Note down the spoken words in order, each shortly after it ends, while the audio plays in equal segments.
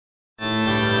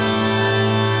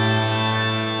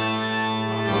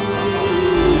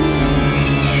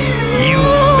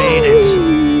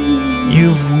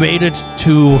made it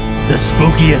to the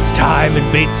spookiest time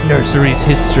in Bates Nursery's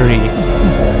history.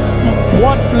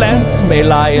 What plants may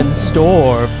lie in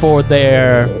store for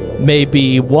there may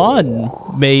be one,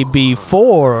 maybe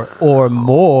four or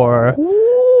more.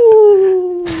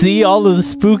 See all of the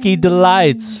spooky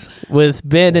delights with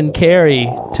Ben and Carrie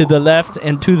to the left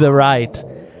and to the right.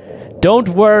 Don't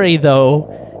worry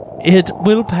though, it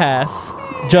will pass,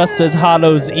 just as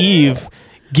Hallows Eve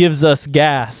gives us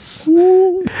gas.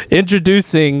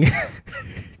 Introducing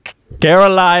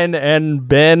Caroline and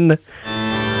Ben.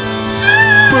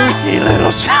 Spooky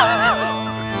little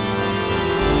showers.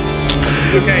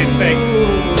 Okay, it's fake.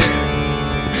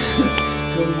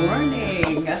 Good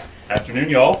morning. Afternoon,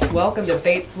 y'all. Welcome to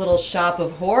Bates' Little Shop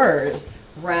of Horrors,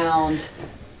 round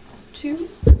 2.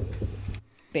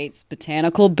 Bates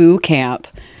Botanical Boo Camp.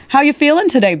 How you feeling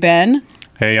today, Ben?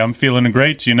 Hey, I'm feeling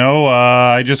great. You know,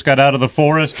 I just got out of the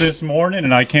forest this morning,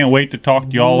 and I can't wait to talk to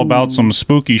you all about some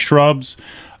spooky shrubs.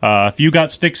 If you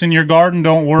got sticks in your garden,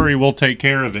 don't worry, we'll take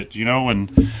care of it, you know.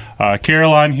 And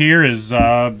Caroline here has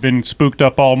been spooked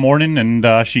up all morning,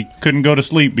 and she couldn't go to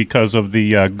sleep because of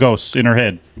the ghosts in her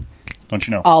head. Don't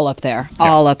you know? All up there. Yeah.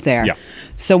 All up there. Yeah.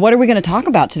 So what are we going to talk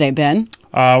about today, Ben?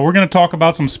 We're going to talk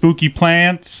about some spooky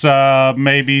plants,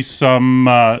 maybe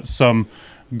some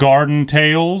garden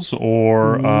tales,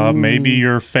 or maybe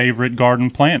your favorite garden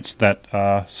plants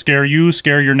that scare you,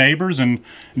 scare your neighbors, and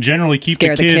generally keep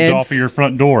the kids off of your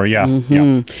front door. Yeah,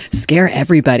 yeah. Scare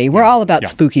everybody. We're all about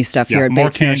spooky stuff here at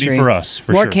Bates Nursery. More candy for us,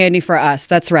 for More sure. candy for us.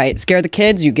 That's right. Scare the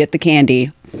kids, you get the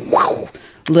candy. Wow.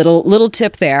 Little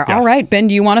tip there. Yeah. All right, Ben,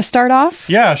 do you want to start off?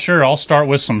 Yeah, sure. I'll start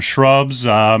with some shrubs.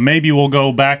 Maybe we'll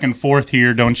go back and forth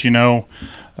here, don't you know?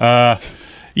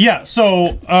 Yeah,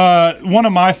 so one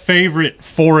of my favorite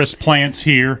forest plants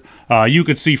here, you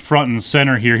could see front and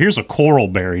center here. Here's a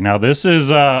coralberry. Now, this is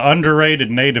an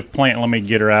underrated native plant. Let me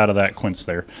get her out of that quince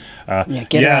there.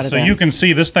 Get her out of so there. you can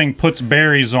see this thing puts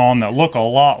berries on that look a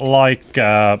lot like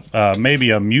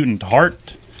maybe a mutant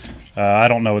heart. I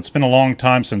don't know. It's been a long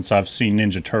time since I've seen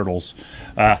Ninja Turtles.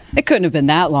 It couldn't have been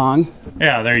that long.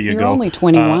 Yeah, there you go. You're only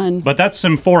 21. But that's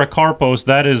Symphora carpos.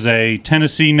 That is a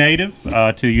Tennessee native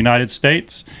to the United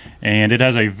States, and it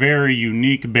has a very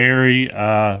unique berry.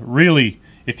 Really,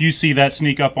 if you see that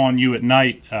sneak up on you at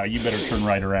night, you better turn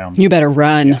right around. You better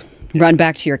run. Yeah. Run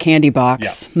back to your candy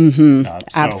box. Yeah. Mm-hmm.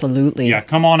 Absolutely. Yeah,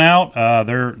 come on out.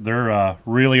 They're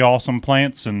really awesome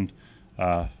plants, and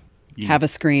have a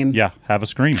scream. Yeah, have a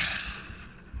scream.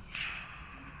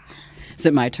 Is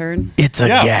it my turn? It's a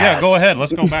gas. Yeah, go ahead.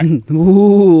 Let's go back.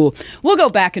 Ooh. We'll go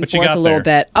back and forth a little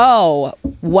there? bit. Oh,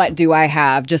 what do I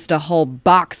have? Just a whole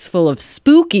box full of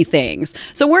spooky things.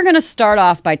 So we're going to start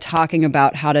off by talking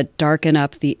about how to darken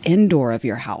up the indoor of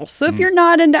your house. So if you're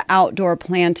not into outdoor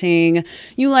planting,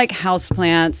 you like house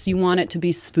plants, you want it to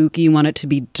be spooky, you want it to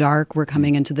be dark. We're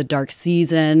coming into the dark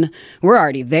season. We're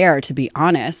already there, to be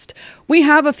honest. We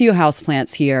have a few house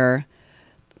plants here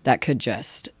that could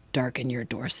just darken your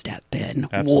doorstep, Ben.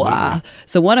 Absolutely. Wow.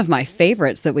 So one of my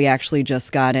favorites that we actually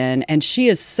just got in, and she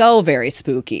is so very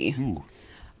spooky. Ooh.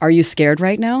 Are you scared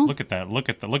right now? Look at that. Look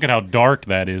at how dark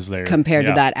that is there. Compared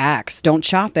to that axe. Don't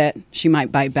chop it. She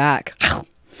might bite back.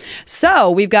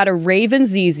 So we've got a Raven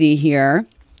ZZ here.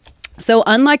 So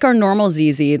unlike our normal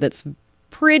ZZ that's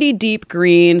pretty deep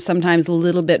green, sometimes a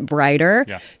little bit brighter,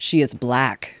 she is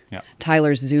black. Yeah.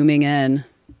 Tyler's zooming in.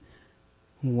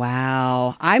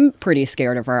 Wow. I'm pretty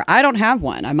scared of her. I don't have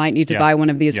one. I might need to buy one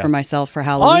of these for myself for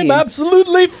Halloween. I'm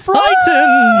absolutely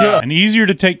frightened. And easier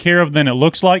to take care of than it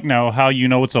looks like. Now, how you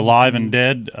know it's alive and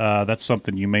dead, that's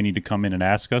something you may need to come in and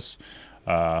ask us.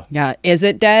 Yeah. Is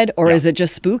it dead or is it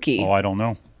just spooky? Oh, I don't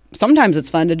know. Sometimes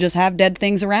it's fun to just have dead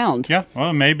things around. Yeah.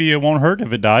 Well, maybe it won't hurt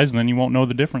if it dies, and then you won't know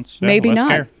the difference. Yeah, Maybe less not.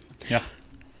 care. Yeah.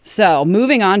 So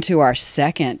moving on to our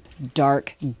second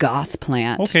dark goth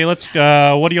plant. Okay, let's,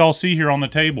 what do y'all see here on the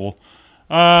table?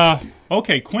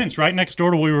 Okay, quince, right next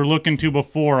door to what we were looking to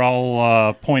before.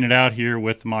 I'll point it out here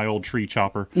with my old tree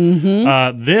chopper.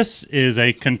 This is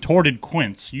a contorted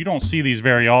quince. You don't see these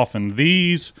very often.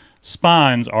 These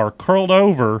spines are curled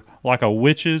over like a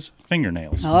witch's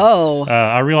fingernails. Oh.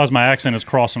 I realize my accent is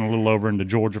crossing a little over into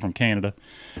Georgia from Canada.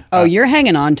 Oh, you're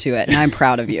hanging on to it, and I'm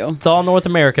proud of you. It's all North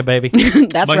America, baby.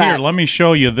 That's But right. here, let me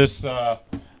show you this.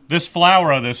 This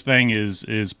flower of this thing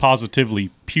is positively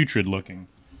putrid looking.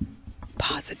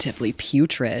 Positively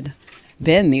putrid.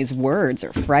 Ben, these words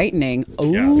are frightening.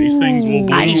 Oh, Yeah, these things will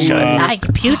bloom. I sure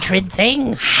like putrid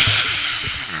things.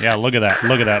 Yeah, look at that.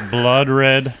 Look at that blood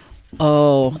red.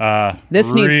 Oh,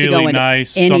 this needs to go really in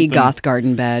nice. any goth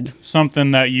garden bed.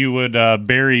 Something that you would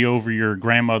bury over your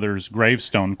grandmother's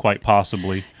gravestone, quite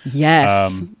possibly.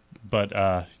 Yes.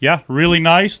 But yeah, really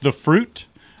nice. The fruit,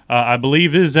 I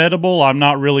believe is edible. I'm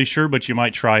not really sure, but you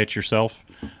might try it yourself.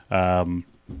 Try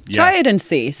it and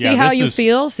see. See how you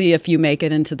feel. See if you make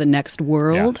it into the next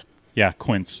world. Yeah,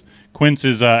 quince. Quince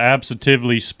is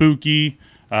absolutely spooky.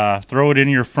 Throw it in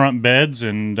your front beds,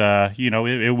 and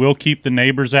it will keep the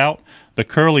neighbors out. The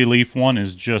curly leaf one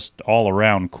is just all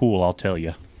around cool, I'll tell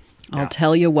you. I'll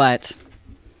tell you what.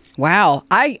 Wow.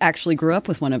 I actually grew up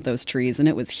with one of those trees, and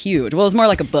it was huge. Well, it was more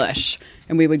like a bush,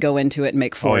 and we would go into it and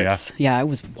make forts. Yeah, it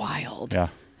was wild. Yeah.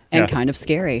 And kind of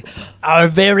scary. Our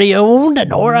very own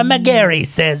Nora McGarry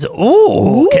says,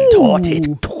 ooh,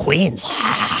 contorted twins.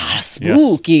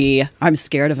 Spooky. Yes. I'm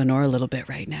scared of Honora a little bit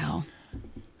right now.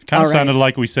 Kind of sounded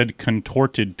like we said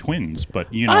contorted twins,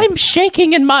 but you know. I'm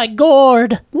shaking in my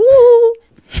gourd. Woo!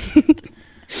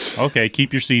 Okay,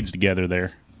 keep your seeds together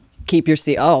there. Keep your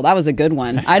seed. Oh, that was a good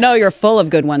one. I know you're full of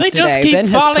good ones they today. Just keep Ben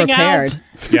has falling prepared.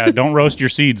 Out. Yeah, don't roast your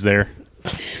seeds there.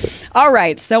 All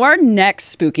right, so our next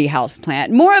spooky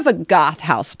houseplant, more of a goth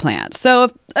houseplant.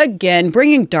 So again,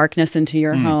 bringing darkness into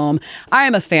your home. I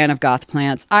am a fan of goth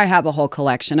plants. I have a whole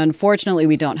collection. Unfortunately,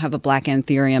 we don't have a black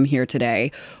anthurium here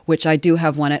today, which I do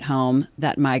have one at home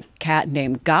that my cat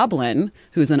named Goblin,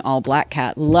 who's an all-black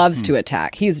cat, loves to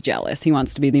attack. He's jealous. He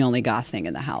wants to be the only goth thing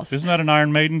in the house. Isn't that an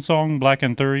Iron Maiden song, Black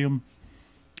Anthurium?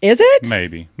 Is it?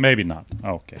 Maybe. Maybe not.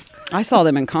 Oh, okay. I saw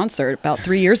them in concert about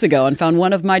 3 years ago and found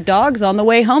one of my dogs on the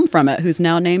way home from it, who's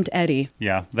now named Eddie.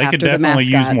 Yeah, they could definitely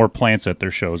use more plants at their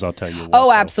shows, I'll tell you what.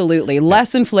 Oh, absolutely.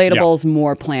 Less inflatables,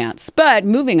 more plants. But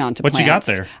moving on to plants. What you got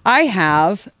there? I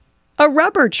have a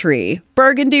rubber tree,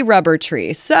 burgundy rubber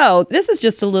tree. So this is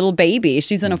just a little baby.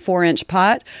 She's in a 4-inch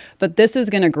pot, but this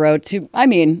is going to grow to,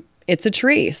 it's a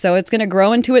tree, so it's going to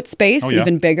grow into its space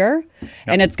even bigger. Yep.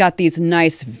 And it's got these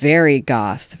nice, very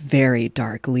goth, very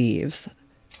dark leaves.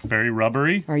 Very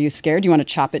rubbery. Are you scared? Do you want to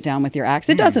chop it down with your axe?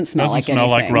 It doesn't smell like anything.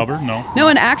 Doesn't smell like rubber, no. No,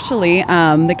 and actually,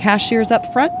 the cashiers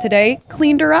up front today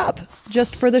cleaned her up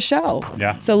just for the show.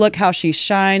 Yeah. So look how she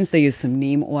shines. They use some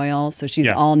neem oil, so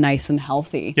she's all nice and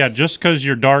healthy. Yeah, just because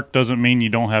you're dark doesn't mean you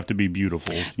don't have to be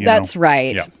beautiful. That's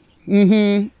right. Yeah.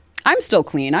 Mm-hmm. I'm still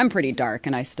clean. I'm pretty dark,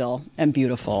 and I still am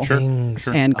beautiful. Sure. And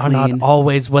are clean. not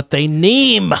always what they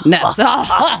neem. That's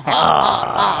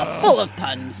full of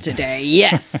puns today.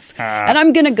 Yes. And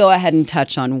I'm going to go ahead and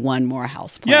touch on one more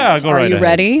houseplant. Yeah, go right ahead. Are you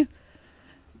ready?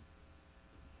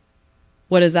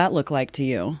 What does that look like to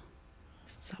you?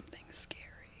 Something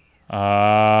scary.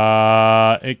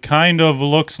 It kind of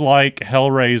looks like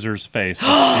Hellraiser's face, if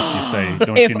you say,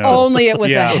 don't if you know? only it was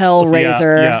a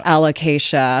Hellraiser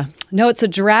alocasia. No, it's a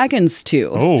dragon's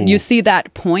tooth. Oh. You see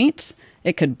that point?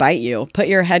 It could bite you. Put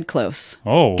your head close.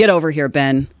 Oh. Get over here,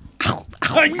 Ben.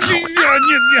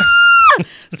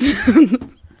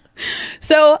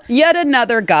 So, yet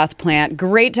another goth plant.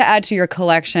 Great to add to your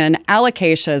collection.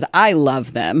 Alocasias, I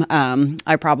love them.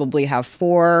 I probably have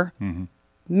 4,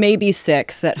 maybe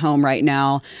 6 at home right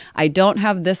now. I don't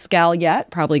have this gal yet.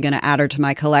 Probably going to add her to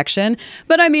my collection.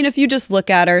 But if you just look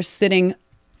at her sitting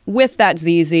with that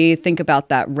ZZ, think about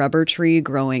that rubber tree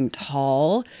growing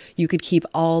tall. You could keep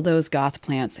all those goth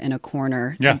plants in a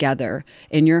corner together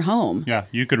in your home. Yeah,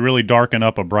 you could really darken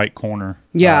up a bright corner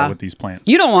with these plants.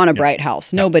 You don't want a bright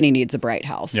house. Nobody needs a bright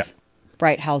house. Yeah.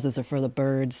 Bright houses are for the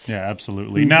birds. Yeah,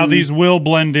 absolutely. Now, these will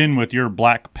blend in with your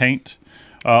black paint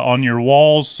on your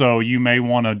walls, so you may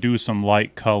want to do some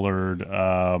light-colored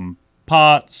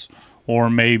pots,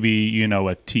 or maybe,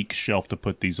 a teak shelf to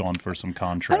put these on for some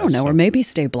contrast. I don't know, or maybe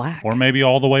stay black. Or maybe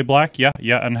all the way black, yeah,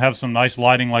 and have some nice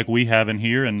lighting like we have in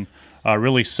here, and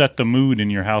really set the mood in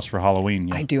your house for Halloween.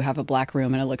 Yeah. I do have a black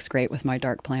room, and it looks great with my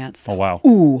dark plants. Oh, wow.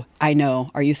 Ooh, I know.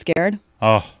 Are you scared?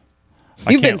 Oh,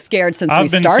 You've been scared since we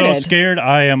started. I've been so scared,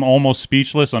 I am almost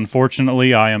speechless.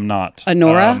 Unfortunately, I am not.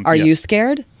 Honora, are you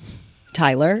scared?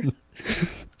 Tyler?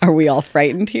 Are we all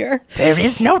frightened here? There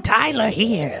is no Tyler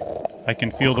here. I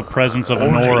can feel the presence of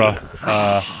Honora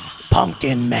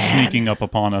Pumpkin Man sneaking up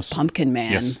upon us. Pumpkin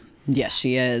Man. Yes,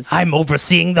 she is. I'm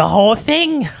overseeing the whole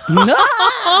thing.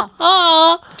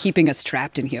 Keeping us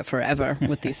trapped in here forever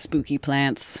with these spooky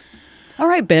plants. All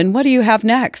right, Ben, what do you have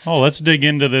next? Oh, let's dig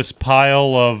into this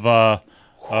pile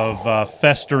of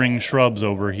festering shrubs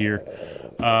over here.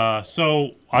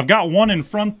 So I've got one in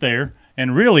front there,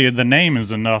 and really the name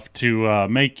is enough to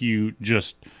make you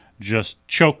just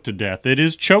choke to death. It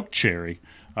is choke cherry,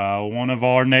 one of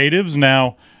our natives.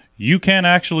 Now, you can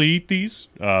actually eat these.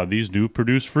 These do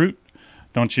produce fruit,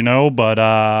 don't you know? But,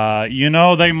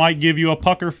 they might give you a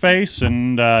pucker face,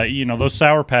 and, those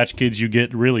Sour Patch Kids you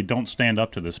get really don't stand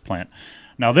up to this plant.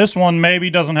 Now, this one maybe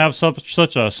doesn't have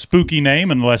such a spooky name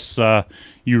unless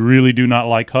you really do not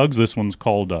like hugs. This one's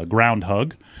called Ground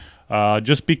Hug.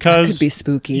 Just because That could be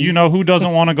spooky. You know, who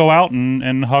doesn't want to go out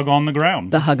and hug on the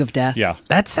ground? The hug of death. Yeah.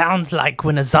 That sounds like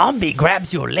when a zombie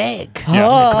grabs your leg Yeah.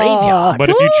 in the graveyard. But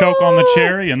if you choke on the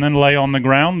cherry and then lay on the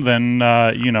ground, then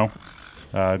you know,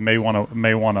 may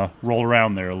want to roll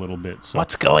around there a little bit. So.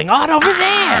 What's going on over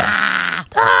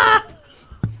there?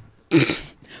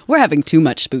 We're having too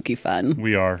much spooky fun.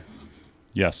 We are.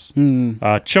 Yes.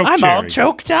 Mm. Choke I'm cherry. all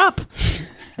choked up.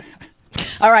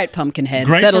 All right, Pumpkinhead,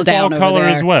 Great settle for down fall over color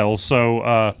there. as well.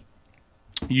 So,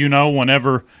 you know,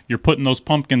 whenever you're putting those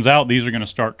pumpkins out, these are going to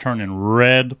start turning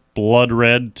red, blood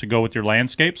red, to go with your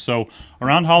landscape. So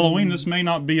around Halloween, this may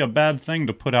not be a bad thing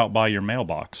to put out by your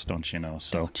mailbox, don't you know?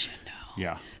 So, Don't you know?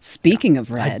 yeah. Speaking of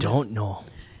red I don't know.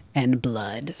 and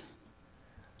blood,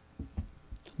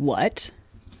 what?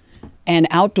 And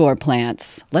outdoor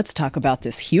plants. Let's talk about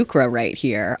this heuchera right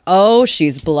here. Oh,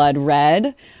 she's blood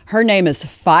red. Her name is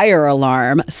Fire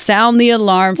Alarm. Sound the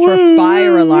alarm for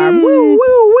Fire Alarm. Woo,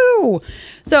 woo, woo.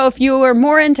 So if you are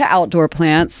more into outdoor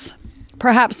plants,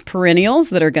 perhaps perennials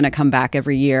that are going to come back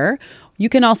every year, you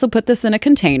can also put this in a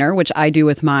container, which I do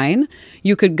with mine.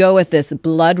 You could go with this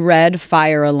blood red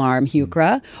Fire Alarm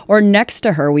heuchera, or next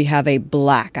to her we have a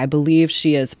black. I believe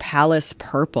she is Palace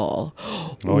Purple.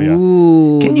 Oh, yeah.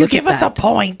 Ooh, Can you look give at us a that.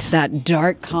 point? That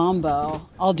dark combo.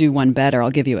 I'll do one better. I'll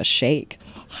give you a shake.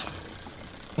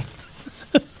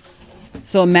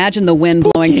 So imagine the wind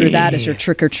blowing through that as your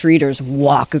trick-or-treaters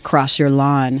walk across your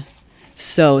lawn.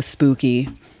 So spooky.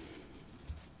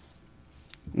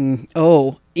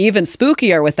 Oh, even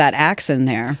spookier with that axe in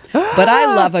there. But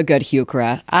I love a good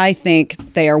heuchera. I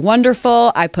think they are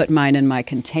wonderful. I put mine in my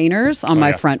containers on my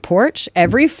yeah. front porch.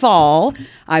 Every fall,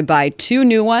 I buy 2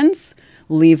 new ones,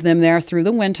 leave them there through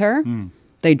the winter.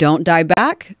 They don't die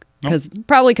back.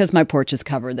 Probably because my porch is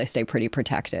covered, they stay pretty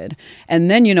protected.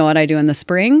 And then you know what I do in the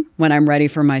spring when I'm ready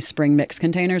for my spring mix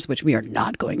containers, which we are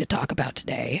not going to talk about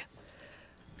today.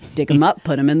 Dig them up,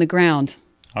 put them in the ground.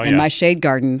 Oh, in yeah. my shade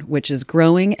garden, which is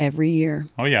growing every year.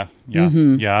 Oh, yeah. Yeah.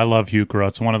 Yeah, I love heuchera.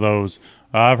 It's one of those.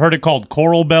 I've heard it called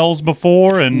coral bells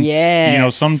before, and you know,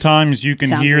 Yes. sometimes you can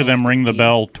Sounds a hear little them ring the spooky.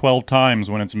 bell 12 times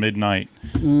when it's midnight.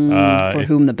 For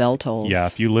whom the bell tolls. Yeah,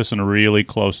 if you listen really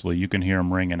closely, you can hear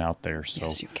them ringing out there. So,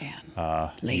 Yes, you can.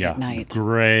 Late yeah, at night.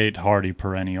 great hardy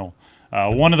perennial.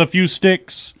 One of the few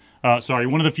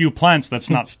one of the few plants that's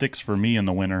not sticks for me in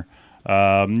the winter.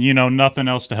 You know, nothing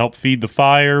else to help feed the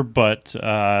fire, but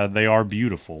they are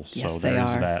beautiful. Yes, so they there's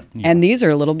are. that. And these are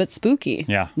a little bit spooky.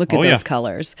 Yeah. Look at Oh, those yeah.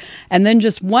 colors. And then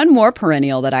just one more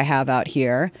perennial that I have out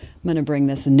here. I'm going to bring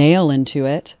this nail into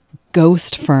it.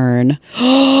 Ghost fern.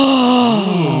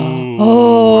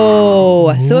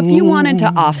 Oh, so if you wanted to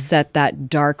offset that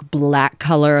dark black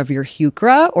color of your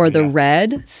heuchera or the Yeah.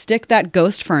 red, stick that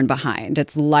ghost fern behind.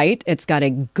 It's light, it's got a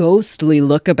ghostly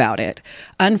look about it.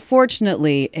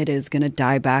 Unfortunately, it is going to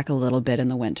die back a little bit in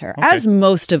the winter, as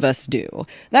most of us do.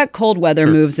 That cold weather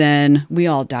moves in, we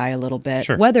all die a little bit,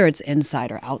 Sure. whether it's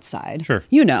inside or outside. Sure.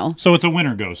 You know, So it's a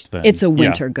winter ghost then. it's a Yeah.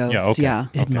 winter ghost. Yeah. Okay. Yeah.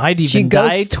 It might She even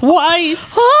die goes-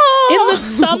 twice in the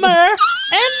summer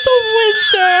and the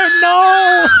winter.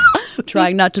 No.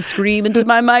 Trying not to scream into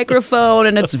my microphone,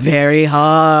 and it's very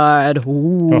hard.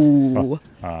 Ooh.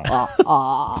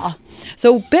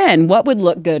 So, Ben, what would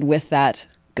look good with that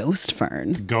ghost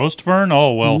fern? Ghost fern?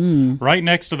 Oh, well, right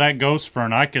next to that ghost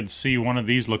fern, I could see one of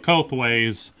these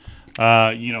Lakothways.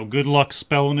 You know, good luck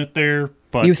spelling it there.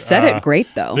 But You said it great,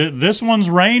 though. This one's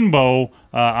rainbow.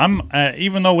 I'm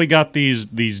even though we got these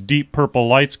deep purple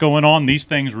lights going on, these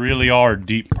things really are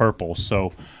deep purple.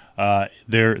 So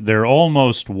they're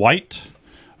almost white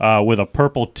with a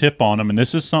purple tip on them, and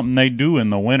this is something they do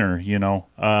in the winter. You know,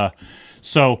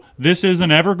 so this is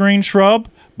an evergreen shrub,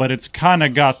 but it's kind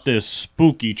of got this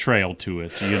spooky trail to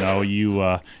it. You know,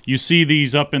 you see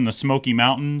these up in the Smoky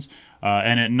Mountains.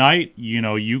 And at night, you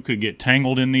know, you could get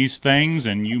tangled in these things,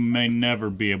 and you may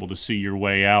never be able to see your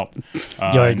way out.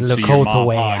 Your and see your mom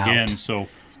Lakothway pa out. again. So,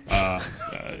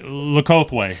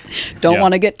 Lakothway. Don't Yeah.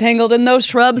 want to get tangled in those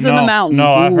shrubs in the mountain.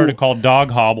 No, I've heard Ooh. it called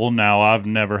dog hobble. Now, I've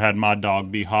never had my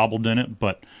dog be hobbled in it,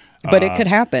 but But it could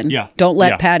happen. yeah, Don't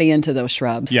let yeah. Patty into those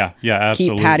shrubs. yeah,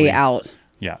 absolutely. Keep Patty out.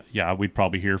 Yeah, we'd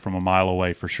probably hear from a mile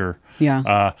away for sure.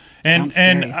 Yeah. And Sounds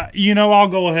scary. you know, I'll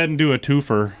go ahead and do a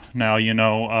twofer now. You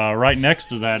know, right next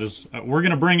to that is we're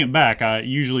gonna bring it back. I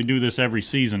usually do this every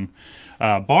season.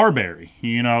 Barberry.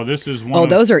 You know, this is one. Oh, of,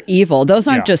 those are evil. Those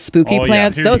aren't Yeah. just spooky Oh, yeah.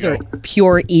 plants. Here you Those go. are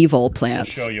pure evil I'll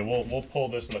plants. show you. We'll pull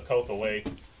this Lakotha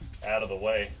out of the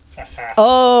way.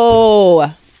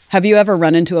 Oh, have you ever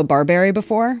run into a barberry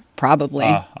before? Probably.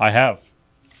 I have.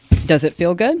 Does it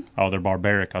feel good? Oh, they're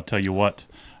barbaric. I'll tell you what.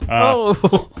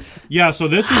 Yeah, so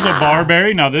this is a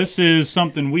barberry. Now, this is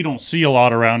something we don't see a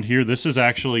lot around here. This is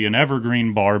actually an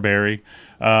evergreen barberry.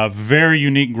 Very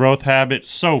unique growth habit.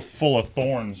 So full of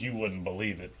thorns, you wouldn't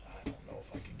believe it. I don't know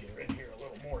if I can get in here a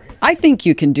little more here. I think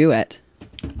you can do it.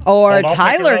 Or Hold on, I'll pick her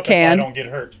Tyler up can. If I don't get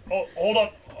hurt. Oh, hold on.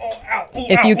 Oh, ow. Oh,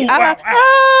 If ow. you Oh, ow, ow.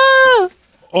 ah!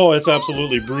 Oh, it's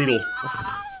absolutely brutal.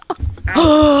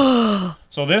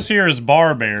 So this here is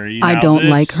barberry. I don't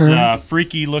like her. This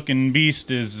freaky looking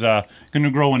beast is going to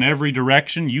grow in every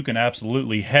direction. You can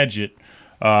absolutely hedge it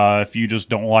if you just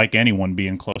don't like anyone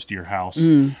being close to your house.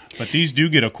 But these do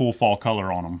get a cool fall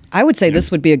color on them. I would say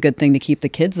this would be a good thing to keep the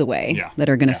kids away Yeah. that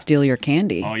are going to Yeah. steal your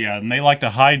candy. Oh yeah, and they like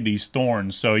to hide these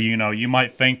thorns. So you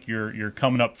might think you're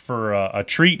coming up for a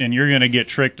treat, and you're going to get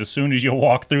tricked as soon as you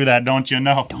walk through that. Don't you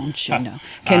know? Don't you know?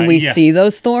 Can we yeah. see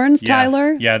those thorns, Yeah.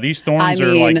 Tyler? Yeah, these thorns I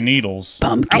are like mean, needles.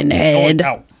 Pumpkinhead. Ow,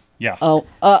 ow, ow. Yeah. Oh,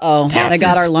 uh-oh. They That's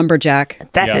got as- our lumberjack.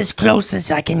 That's Yeah. as close as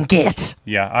I can get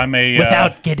Yeah, I'm a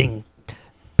without getting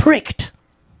pricked.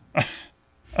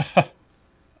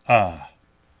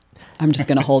 I'm just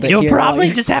going to hold it You'll here. probably while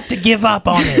you- just have to give up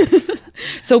on it.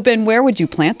 So, Ben, where would you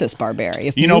plant this barberry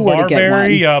if you, You know, were to get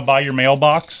barberry one? by your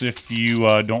mailbox if you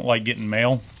don't like getting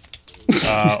mail,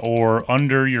 or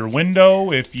under your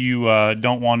window if you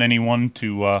don't want anyone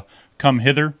to come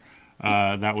hither.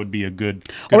 That would be a good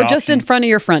Or just in option. front of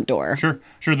your front door.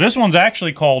 Sure. This one's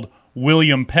actually called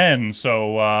William Penn,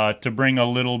 so to bring a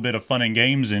little bit of fun and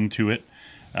games into it,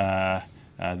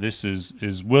 this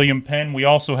is William Penn. We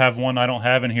also have one I don't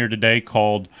have in here today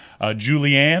called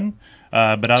Julianne.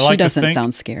 But I She like to doesn't think,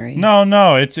 sound scary.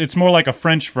 No, it's more like a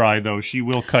French fry though. She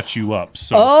will cut you up.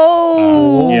 So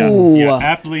Oh! yeah,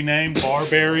 aptly named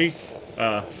barberry.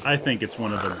 I think it's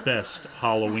one of the best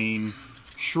Halloween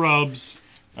shrubs.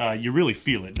 You really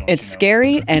feel it, don't It's you know?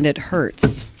 scary and it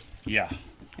hurts. Yeah.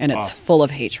 And it's full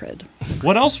of hatred.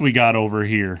 What else we got over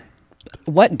here?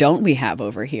 What don't we have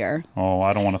over here? Oh,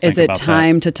 I don't want to think Is it about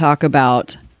time to talk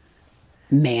about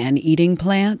man-eating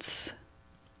plants?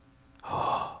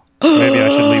 that. Maybe I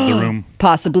should leave the room.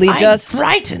 Possibly I'm just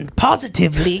frightened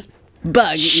positively.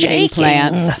 bug-eating shaking.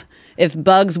 plants. If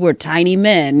bugs were tiny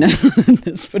men,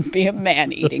 this would be a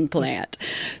man-eating plant.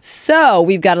 So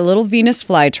we've got a little Venus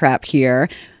flytrap here,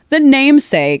 the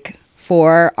namesake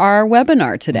for our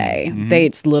webinar today,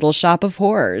 Bates' Little Shop of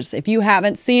Horrors. If you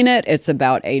haven't seen it, it's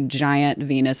about a giant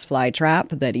Venus flytrap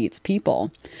that eats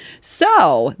people.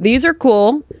 So these are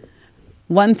cool.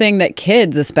 One thing that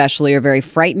kids especially are very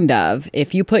frightened of,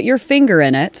 if you put your finger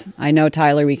in it, I know,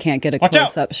 Tyler, we can't get a Watch out.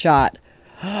 close-up shot.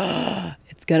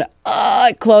 It's gonna,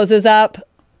 it closes up.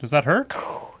 Does that hurt?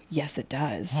 Yes, it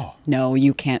does. No,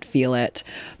 you can't feel it.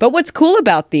 But what's cool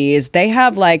about these, they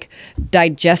have like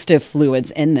digestive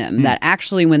fluids in them that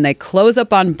actually, when they close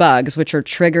up on bugs, which are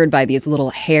triggered by these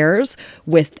little hairs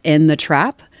within the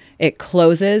trap, it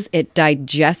closes, it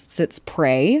digests its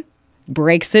prey,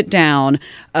 breaks it down,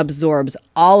 absorbs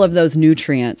all of those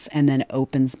nutrients, and then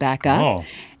opens back up. Oh.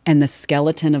 And the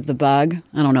skeleton of the bug,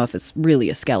 I don't know if it's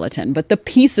really a skeleton, but the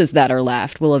pieces that are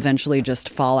left will eventually just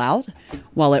fall out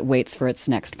while it waits for its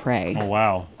next prey. Oh,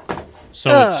 wow.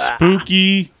 So it's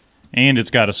spooky, and it's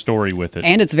got a story with it.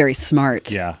 And it's very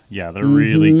smart. Yeah, they're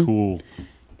really cool.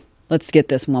 Let's get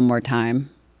this one more time.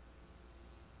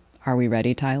 Are we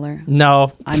ready, Tyler?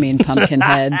 No. I mean,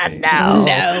 Pumpkinhead. No.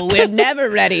 No, we're never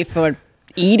ready for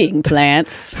eating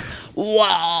plants.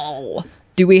 Wow.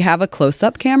 Do we have a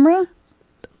close-up camera?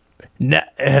 No,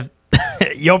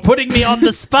 you're putting me on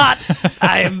the spot.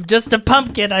 I am just a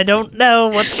pumpkin. I don't know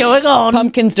what's going on.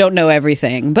 Pumpkins don't know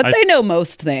everything, but they know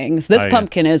most things. This I-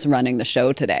 pumpkin is running the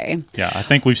show today. Yeah, I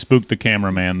think we've spooked the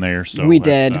cameraman there. So We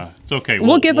that's, did. It's okay.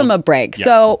 We'll give him a break. yeah,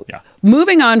 So, yeah.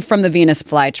 moving on from the Venus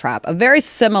flytrap, a very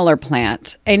similar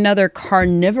plant, another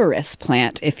carnivorous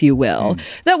plant, if you will,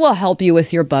 that will help you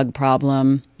with your bug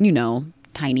problem. You know,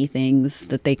 tiny things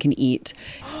that they can eat.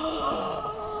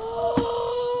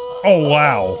 Oh,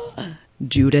 wow.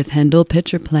 Judith Hendel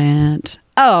pitcher plant.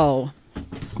 Oh,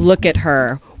 look at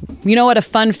her. You know what a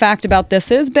fun fact about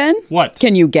this is, Ben? What?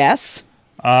 Can you guess?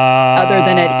 Other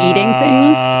than it eating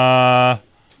things?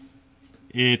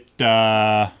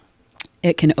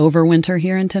 It can overwinter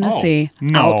here in Tennessee.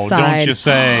 no, outside. don't you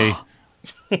say.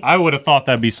 I would have thought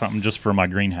that'd be something just for my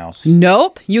greenhouse.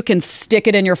 Nope. You can stick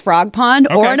it in your frog pond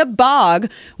or Okay. in a bog,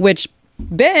 which,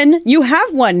 Ben, you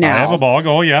have one now. I have a bog.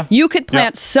 Oh, yeah. You could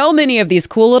plant so many of these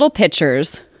cool little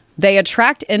pitchers. They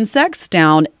attract insects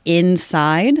down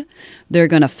inside. They're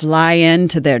going to fly in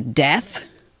to their death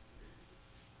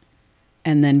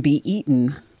and then be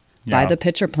eaten Buy Yeah. the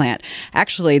pitcher plant.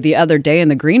 Actually, the other day in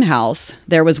the greenhouse,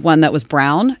 there was one that was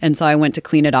brown. And so I went to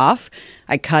clean it off.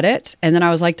 I cut it. And then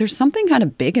I was like, there's something kind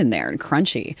of big in there and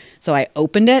crunchy. So I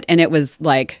opened it and it was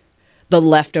like the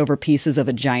leftover pieces of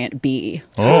a giant bee.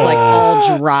 It was like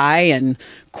all dry and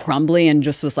crumbly and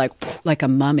just was like a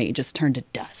mummy, just turned to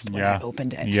dust when I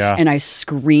opened it. Yeah. And I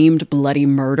screamed bloody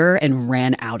murder and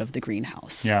ran out of the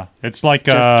greenhouse. Yeah, it's like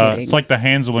kidding. it's like the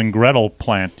Hansel and Gretel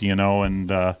plant, you know, and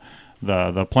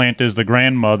the plant is the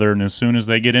grandmother, and as soon as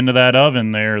they get into that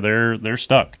oven, they're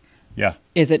stuck. Yeah.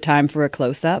 Is it time for a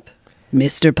close up,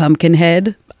 Mr.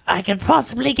 Pumpkinhead? I could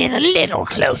possibly get a little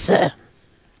closer.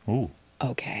 Ooh.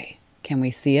 Okay. Can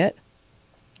we see it?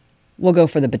 We'll go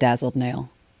for the bedazzled nail.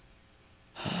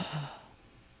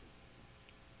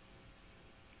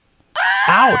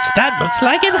 Ouch, that looks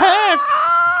like it hurts.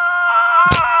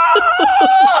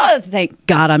 Oh, thank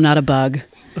God I'm not a bug.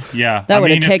 Yeah, That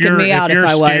would have taken me out if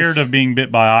I was. If you're scared of being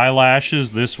bit by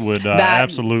eyelashes, this would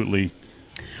absolutely.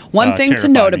 One thing to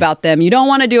terrify note me. about them, you don't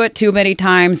want to do it too many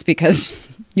times because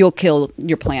you'll kill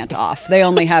your plant off. They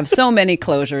only have so many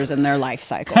closures in their life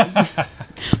cycle.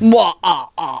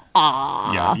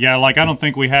 Yeah, like I don't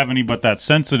think we have any but that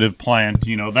sensitive plant.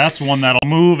 You know, that's one that'll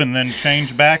move and then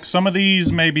change back. Some of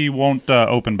these maybe won't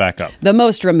open back up. The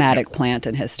most dramatic plant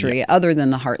in history, other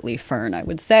than the heartleaf fern, I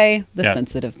would say, the Yeah.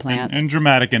 sensitive plant. And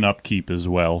dramatic in upkeep as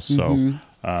well. So.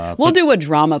 We'll do a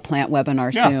drama plant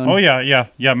webinar Yeah. soon. Oh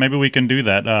yeah. Maybe we can do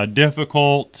that.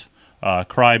 Difficult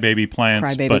crybaby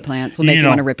plants. Crybaby but, plants will make you know,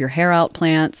 want to rip your hair out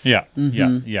plants. Yeah,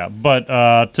 yeah.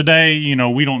 But today, you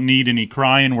know, we don't need any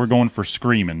crying. We're going for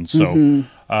screaming. So,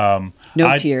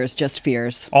 No tears, just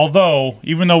fears. although,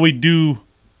 even though we do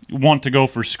want to go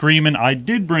for screaming, I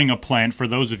did bring a plant for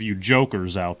those of you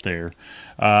jokers out there.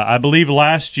 I believe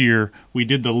last year we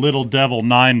did the Little Devil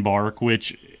 9 bark,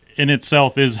 which in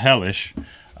itself is hellish.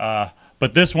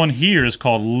 But this one here is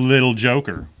called Little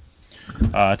Joker.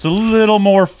 It's a little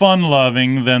more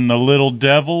fun-loving than the Little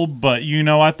Devil, but, you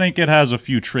know, I think it has a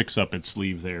few tricks up its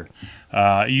sleeve there.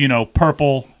 You know,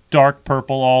 purple, dark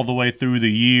purple all the way through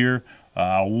the year.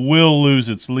 Will lose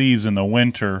its leaves in the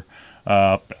winter.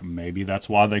 Maybe that's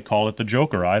why they call it the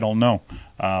Joker. I don't know.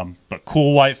 But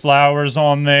cool white flowers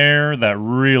on there that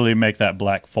really make that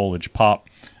black foliage pop.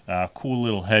 Cool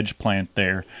little hedge plant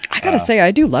there. I gotta say,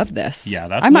 I do love this. Yeah,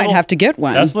 that's I might have to get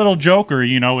one. That's Little Joker.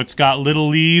 You know, it's got little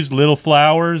leaves, little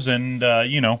flowers, and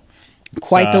you know,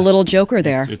 Quite the little joker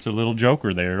there. It's a little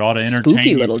joker there. It ought to entertain Spooky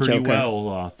you little pretty joker.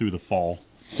 well through the fall.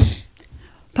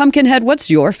 Pumpkinhead, what's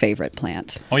your favorite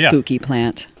plant? Oh, yeah. Spooky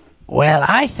plant. Well,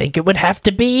 I think it would have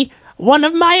to be one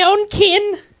of my own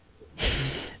kin.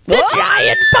 The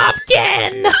giant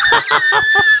pumpkin!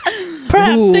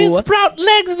 Perhaps they Ooh. sprout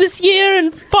legs this year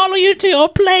and follow you to your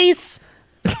place.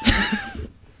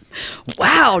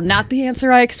 Wow, not the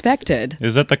answer I expected.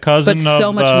 Is that the cousin But of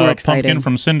so much the more pumpkin exciting.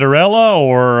 from Cinderella,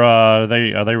 or are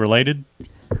they related?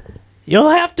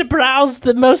 You'll have to browse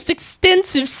the most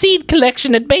extensive seed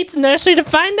collection at Bates Nursery to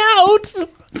find out.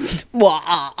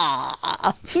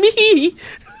 Me.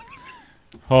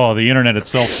 Oh, the internet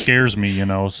itself scares me, you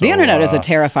know. So, The internet is a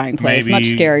terrifying place, much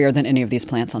maybe- scarier than any of these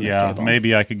plants on this Yeah, table.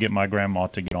 maybe I could get my grandma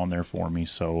to get on there for me.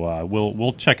 So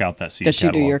we'll check out that seed Does she do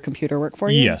catalog. your computer work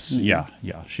for you? Yes, yeah.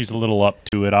 She's a little up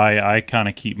to it. I kind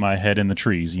of keep my head in the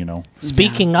trees, you know.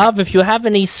 Speaking of, if you have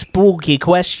any spooky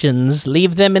questions,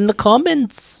 leave them in the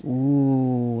comments.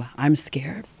 Ooh, I'm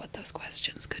scared what those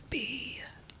questions could be.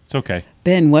 It's okay.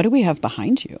 Ben, what do we have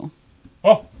behind you?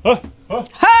 Oh,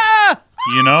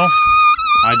 you know,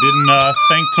 I didn't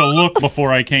think to look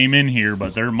before I came in here,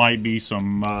 but there might be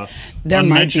some There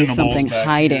might be unmentionables something back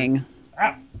hiding.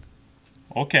 here.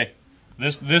 Okay,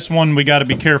 this one we got to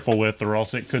be careful with, or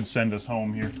else it could send us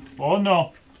home here. Oh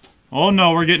no,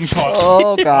 we're getting caught.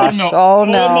 Oh gosh! no. Oh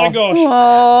no! Oh, my gosh.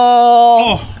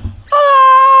 Oh.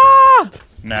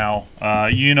 Now,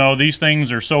 you know, these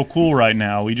things are so cool right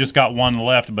now. We just got one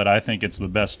left, but I think it's the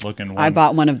best looking one. I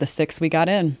bought one of the 6 we got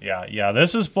in. Yeah.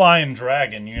 This is Flying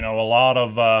Dragon. You know, a lot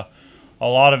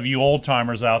of you old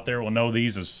timers out there will know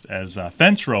these as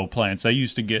fence row plants. They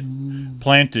used to get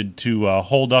planted to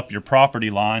hold up your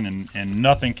property line, and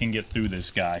nothing can get through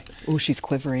this guy. Oh, she's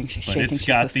quivering. She's But shaking. it's She's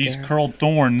got so these scared. curled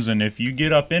thorns, and if you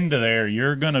get up into there,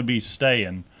 you're gonna be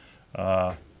staying.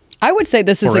 I would say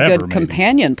this is a Forever, good maybe.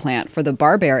 companion plant for the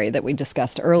barberry that we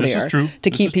discussed earlier. true. To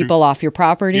This keep is true. people off your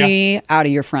property, out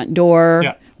of your front door,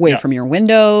 Yeah. away Yeah. from your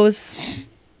windows.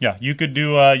 Yeah, you could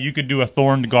do a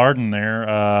thorned garden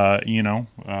there. You know.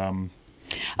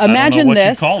 Imagine what you'd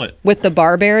this call it. with the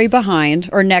barberry behind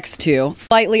or next to,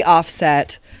 slightly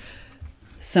offset,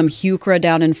 some heuchera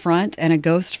down in front and a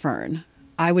ghost fern.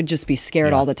 I would just be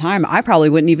scared all the time. I probably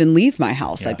wouldn't even leave my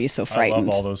house. Yeah, I'd be so frightened. I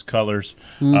love all those colors.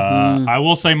 I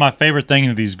will say my favorite thing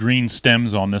are these green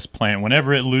stems on this plant.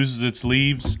 Whenever it loses its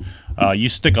leaves, you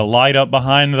stick a light up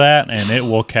behind that, and it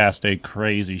will cast a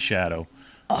crazy shadow.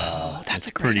 Oh, that's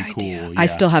a great pretty idea. cool. I Yeah.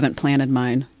 still haven't planted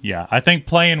mine. Yeah, I think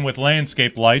playing with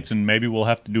landscape lights, and maybe we'll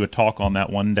have to do a talk on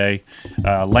that one day.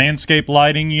 Landscape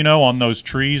lighting, you know, on those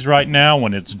trees right now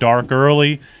when it's dark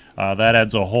early, that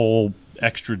adds a whole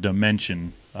extra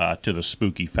dimension to the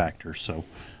spooky factor. So,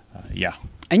 yeah.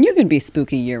 And you can be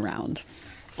spooky year-round.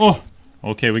 Oh,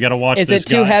 okay, we got to watch Is this it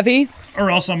too guy, heavy?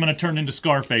 or else I'm going to turn into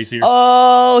Scarface here.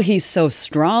 Oh, he's so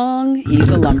strong.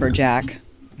 He's a lumberjack.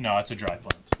 No, it's a dry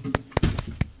plant.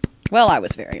 Well, I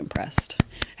was very impressed.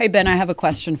 Hey, Ben, I have a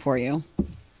question for you.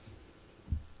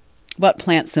 What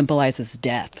plant symbolizes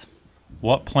death?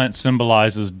 What plant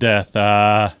symbolizes death?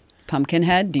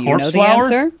 Pumpkinhead, do you Corpse know the flower?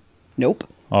 answer? Nope.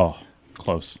 Oh,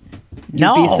 close.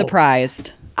 You'd be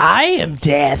surprised. I am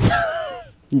death.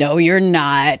 No, you're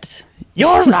not.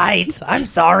 You're right. I'm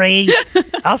sorry.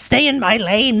 I'll stay in my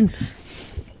lane.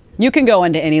 You can go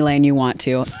into any lane you want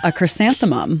to. A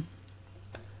chrysanthemum.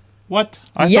 What?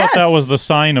 I Yes. thought that was the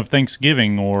sign of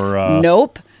Thanksgiving, or...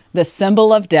 Nope. The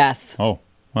symbol of death. Oh,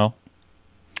 well,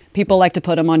 People like to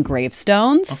put them on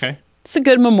gravestones. okay. It's a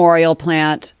good memorial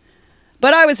plant.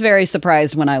 But I was very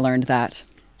surprised when I learned that.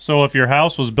 So if your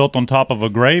house was built on top of a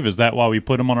grave, is that why we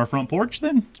put them on our front porch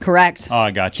then? Correct. Oh,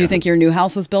 I got Do you think your new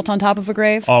house was built on top of a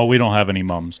grave? Oh, we don't have any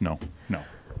mums. No, no.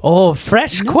 Oh,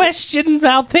 fresh question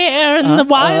out there in the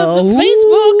wilds of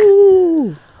Facebook.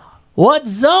 Ooh. What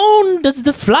zone does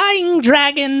the flying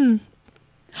dragon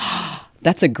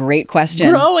That's a great question.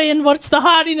 grow in? What's the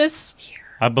hardiness?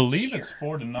 I believe it's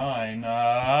 4 to 9.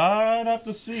 I'd have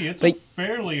to see. It's a But-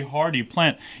 fairly hardy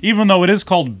plant, even though it is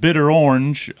called bitter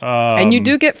orange. And you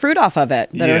do get fruit off of it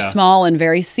that are yeah. small and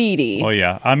very seedy. Oh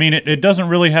yeah, I mean it doesn't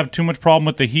really have too much problem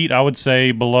with the heat. I would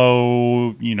say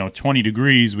below 20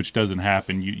 degrees, which doesn't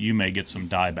happen. You may get some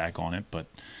dieback on it, but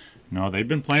no, they've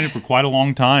been planted for quite a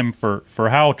long time. For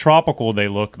how tropical they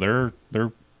look, they're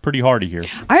pretty hardy here.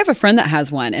 I have a friend that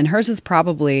has one, and hers is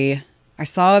probably, I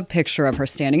saw a picture of her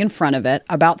standing in front of it,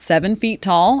 about 7 feet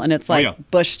tall, and it's like yeah.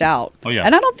 bushed out. Oh, yeah.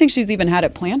 And I don't think she's even had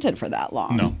it planted for that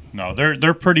long. No,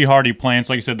 they're pretty hardy plants.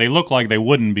 Like I said, they look like they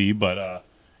wouldn't be, but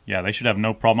yeah, they should have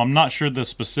no problem. I'm not sure the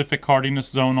specific hardiness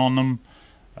zone on them.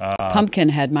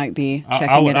 Pumpkinhead might be checking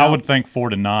I would it out. I would think 4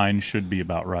 to 9 should be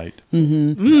about right.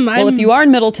 Well, if you are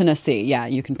in Middle Tennessee, yeah,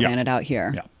 you can plant it out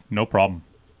here. Yeah, no problem.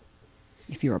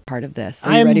 If you're a part of this.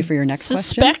 Are you ready for your next question?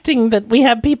 Suspecting that we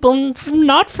have people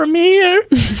not from here.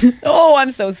 Oh,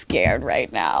 I'm so scared right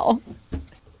now.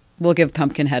 We'll give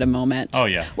Pumpkinhead a moment. Oh,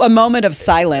 yeah. A moment of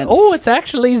silence. Oh, it's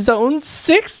actually zone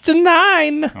 6 to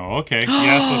 9. Oh, okay.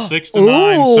 Yeah, so 6 to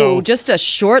 9. Ooh, So just a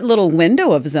short little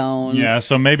window of zones. yeah,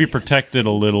 so maybe protect it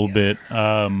a little bit.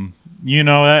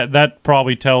 That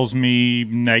probably tells me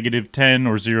 -10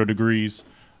 or 0 degrees.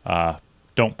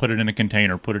 Don't put it in a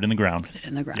container. Put it in the ground. Put it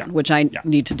in the ground, Yeah. which I Yeah.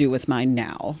 need to do with mine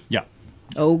now. Yeah.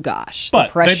 Oh gosh, But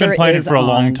the pressure they've been planted is for a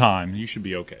long on. time. You should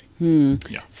be okay.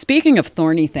 Yeah. Speaking of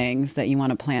thorny things that you want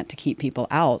to plant to keep people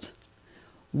out,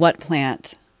 what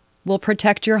plant will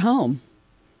protect your home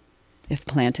if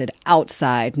planted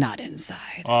outside, not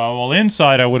inside? Well,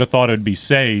 inside I would have thought it'd be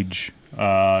sage.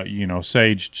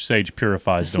 Sage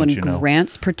purifies, This don't one you know?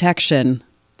 grants protection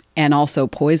and also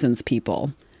poisons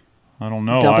people. I don't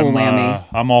know. Double whammy.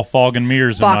 I'm all fog and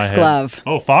mirrors in my head. Foxglove.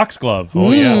 Oh, foxglove.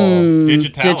 Oh, yeah.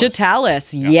 Digitalis.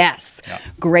 Digitalis, yes. Yeah.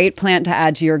 Great plant to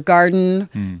add to your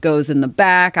garden. Goes in the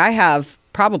back. I have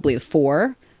probably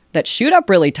 4 that shoot up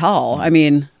really tall. I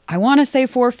mean, I want to say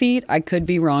 4 feet. I could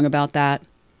be wrong about that.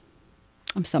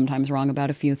 I'm sometimes wrong about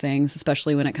a few things,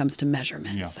 especially when it comes to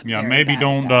measurements. I'm Yeah, very maybe bad at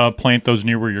don't that. plant those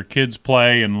near where your kids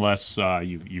play unless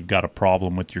you've got a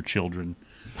problem with your children.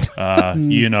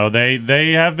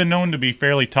 They have been known to be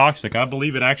fairly toxic. I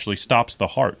believe it actually stops the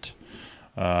heart.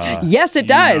 Yes, it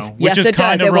does. which Yes, is it does.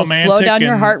 kind of It will slow romantic down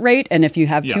your and- heart rate, and if you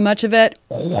have Yeah. too much of it,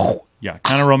 Yeah,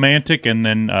 kind of romantic and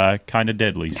then kind of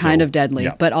deadly. kind So, of deadly,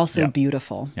 yeah, but also yeah,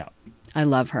 beautiful. Yeah. I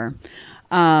love her.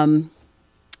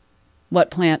 What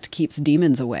plant keeps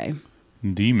demons away?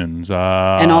 Demons.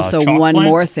 And also chalk one plant?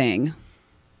 more thing,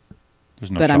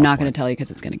 There's no but I'm chalk not going plant. to tell you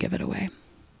because it's going to give it away.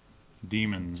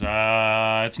 Demons.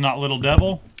 It's not little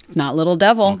devil. It's not little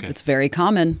devil. Okay. It's very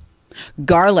common.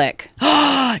 Garlic.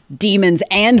 Demons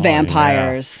and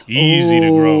vampires. yeah. Easy to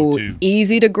grow, Ooh, too.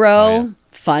 Easy to grow. Oh, yeah.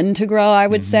 Fun to grow, I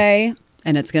would say.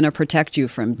 And it's going to protect you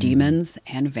from demons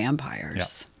and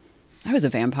vampires. I was a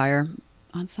vampire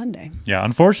on Sunday. Yeah,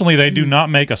 unfortunately, they do not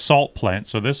make a salt plant,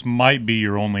 so this might be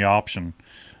your only option.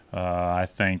 I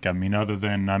think. I mean, other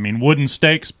than wooden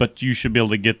stakes, but you should be able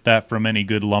to get that from any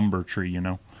good lumber tree.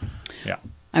 Yeah.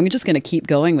 I'm just going to keep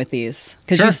going with these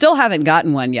because Sure. you still haven't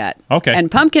gotten one yet. Okay. And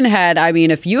Pumpkinhead, I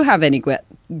mean, if you have any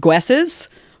guesses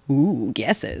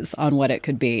on what it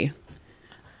could be.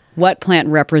 What plant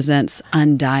represents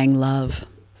undying love?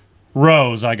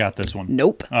 Rose, I got this one.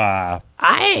 Nope. I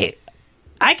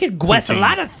could guess a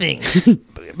lot of things,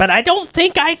 but I don't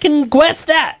think I can guess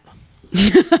that.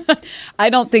 I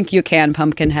don't think you can,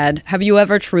 Pumpkinhead. Have you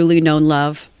ever truly known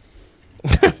love?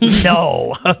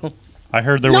 No. I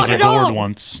heard there was Not a at all. gourd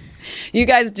once. You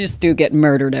guys just do get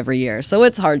murdered every year, so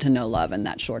it's hard to know love in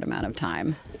that short amount of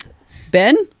time.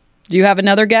 Ben, do you have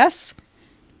another guess?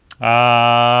 I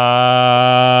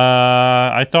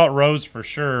thought rose for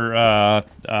sure.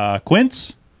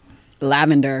 Quince?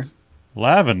 Lavender.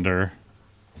 Lavender.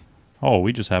 Oh,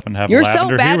 we just happen to have You're so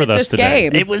lavender bad here with at us this today.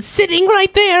 game. It was sitting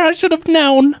right there. I should have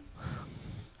known.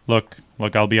 Look,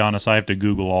 I'll be honest, I have to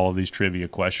Google all of these trivia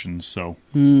questions, so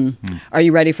Are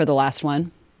you ready for the last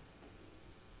one?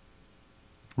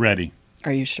 ready.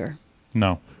 Are you sure?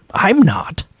 No. I'm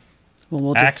not. Well,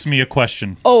 we'll Ask me a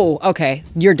question. Oh, okay.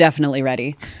 You're definitely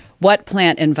ready. What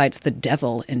plant invites the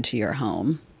devil into your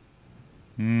home?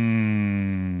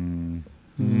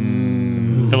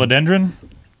 Philodendron?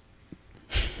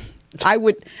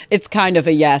 It's kind of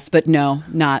a yes, but no,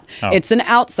 not. Oh. It's an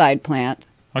outside plant.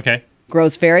 Okay.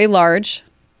 Grows very large.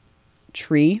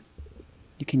 Tree.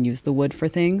 You can use the wood for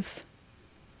things.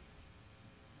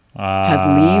 Has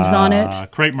leaves on it.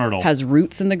 Crepe myrtle. Has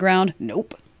roots in the ground.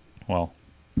 Nope. Well,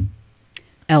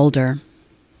 Elder.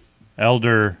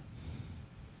 elder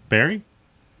berry?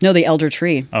 No, the elder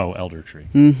tree. Oh, elder tree.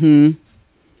 Mm-hmm.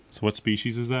 So what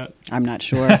species is that? I'm not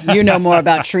sure. You know more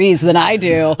about trees than I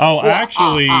do. Oh,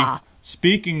 actually,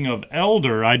 speaking of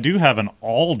elder, I do have an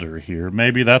alder here.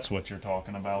 Maybe that's what you're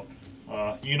talking about.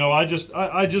 I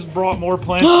just brought more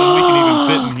plants than we can even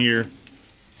fit in here.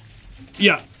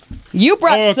 Yeah. You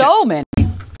brought Okay. so many.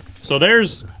 So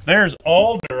there's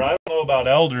alder. I don't know about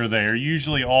elder there.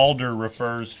 Usually alder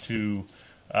refers to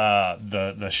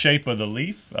the shape of the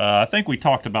leaf. I think we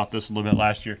talked about this a little bit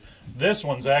last year. This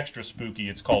one's extra spooky.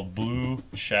 It's called Blue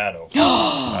Shadow.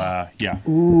 Yeah.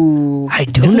 Ooh. I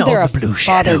do Isn't know there the a blue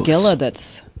Father shadows. Gilla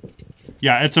that's...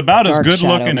 Yeah, it's about as Dark good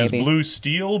shadow, looking as maybe. blue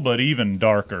steel, but even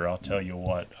darker, I'll tell you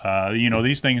what.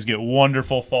 These things get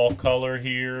wonderful fall color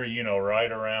here,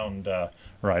 right around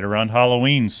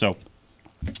Halloween. So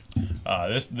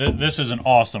this is an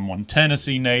awesome one.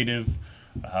 Tennessee native,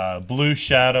 Blue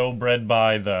Shadow, bred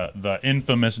by the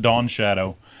infamous Dawn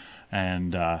Shadow.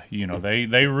 And,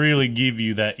 they really give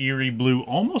you that eerie blue,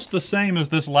 almost the same as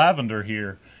this lavender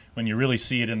here when you really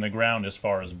see it in the ground as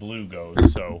far as blue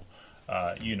goes. So,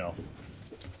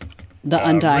 the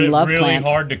undying love really plant.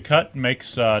 hard to cut,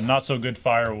 makes not so good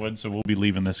firewood, so we'll be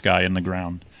leaving this guy in the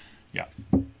ground. Yeah.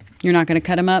 You're not going to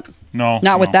cut him up? No.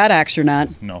 Not with no, that axe, you're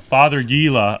not. No. Father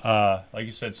Gila, like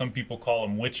you said, some people call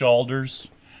them witch alders.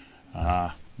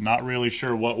 Not really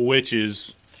sure what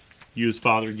witches use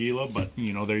Father Gila, but,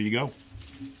 there you go.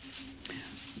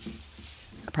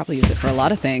 Could probably use it for a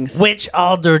lot of things. Which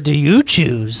alder do you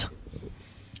choose?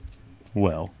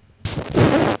 Well.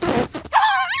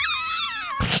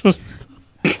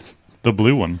 The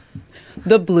blue one.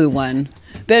 The blue one.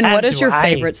 Ben, As what is do your I.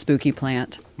 favorite spooky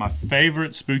plant? My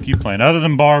favorite spooky plant, other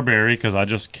than barberry, because I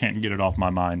just can't get it off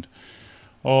my mind.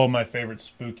 Oh, my favorite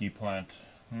spooky plant.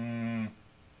 I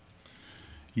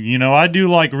do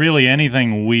like really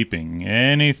anything weeping.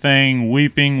 Anything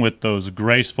weeping with those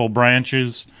graceful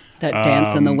branches. That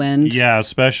dance in the wind? Yeah,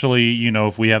 especially,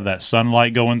 if we have that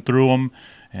sunlight going through them.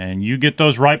 And you get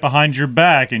those right behind your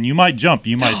back, and you might jump.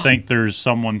 You might think there's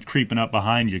someone creeping up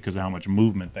behind you because of how much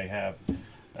movement they have.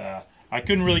 I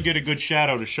couldn't really get a good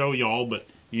shadow to show y'all, but,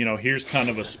 here's kind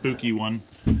of a spooky one.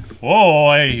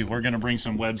 Oh, hey, we're going to bring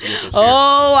some webs with us here.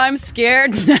 Oh, I'm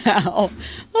scared now.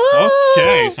 Oh.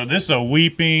 Okay, so this is a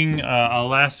weeping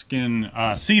Alaskan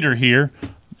cedar here.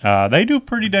 They do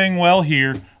pretty dang well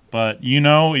here, but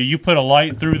you put a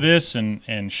light through this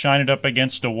and shine it up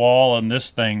against a wall, and this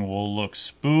thing will look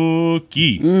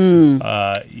spooky.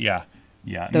 Yeah.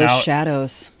 Those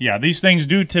shadows. Yeah, these things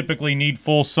do typically need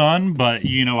full sun, but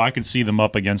I could see them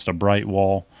up against a bright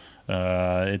wall.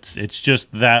 It's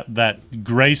just that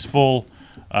graceful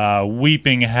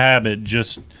weeping habit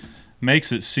just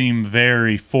makes it seem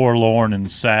very forlorn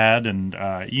and sad, and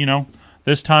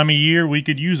this time of year we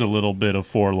could use a little bit of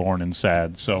forlorn and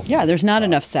sad. So Yeah, there's not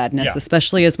enough sadness, yeah.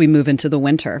 especially as we move into the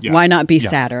winter. Yeah. Why not be Yeah.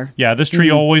 sadder? Yeah, this tree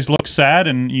always looks sad,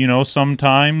 and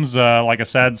sometimes like a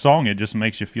sad song, it just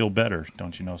makes you feel better,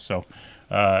 don't you know? So,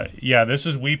 this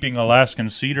is weeping Alaskan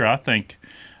cedar. I think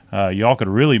y'all could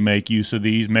really make use of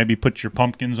these. Maybe put your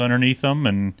pumpkins underneath them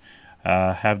and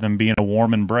have them be in a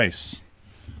warm embrace.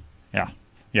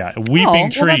 Yeah, weeping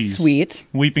trees. Well, that's sweet.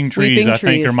 Weeping trees, I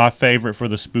think, are my favorite for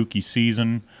the spooky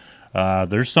season.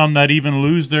 There's some that even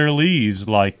lose their leaves,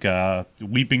 like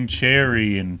weeping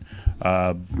cherry and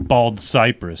bald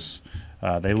cypress.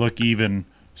 They look even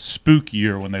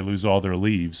spookier when they lose all their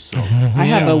leaves. So. I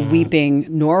have a weeping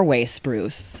Norway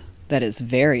spruce that is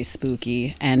very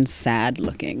spooky and sad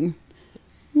looking.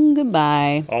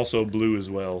 Goodbye. Also blue as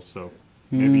well, so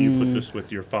maybe you put this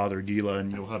with your father Gila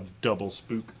and you'll have double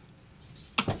spook.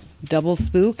 Double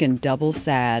spook and double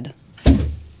sad.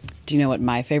 Do you know what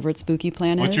my favorite spooky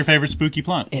plant is? What's your favorite spooky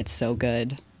plant? It's so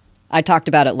good. I talked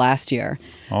about it last year.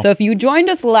 Oh. So if you joined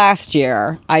us last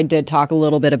year, I did talk a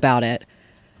little bit about it.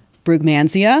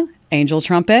 Brugmansia, angel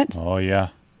trumpet. Oh, yeah.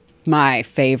 My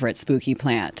favorite spooky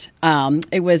plant.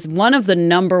 It was one of the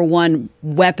 #1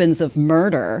 weapons of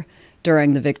murder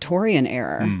during the Victorian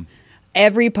era.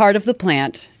 Every part of the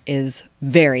plant is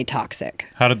very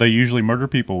toxic. How did they usually murder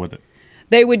people with it?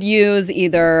 They would use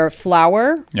either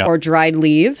flour or dried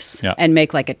leaves and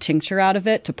make like a tincture out of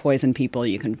it to poison people.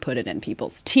 You can put it in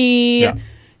people's tea.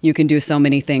 You can do so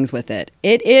many things with it.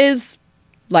 It is,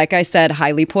 like I said,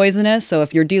 highly poisonous. So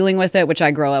if you're dealing with it, which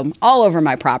I grow them all over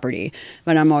my property,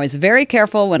 but I'm always very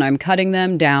careful when I'm cutting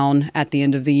them down at the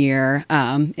end of the year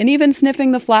and even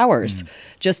sniffing the flowers.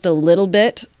 Just a little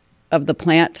bit of the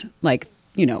plant, like,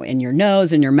 you know, in your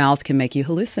nose and your mouth can make you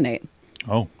hallucinate.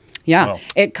 Oh. Yeah, Well.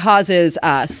 it causes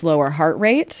slower heart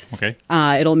rate. Okay.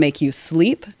 It'll make you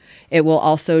sleep. It will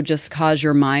also just cause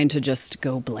your mind to just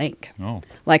go blank. Oh.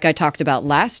 Like I talked about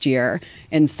last year,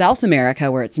 in South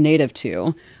America, where it's native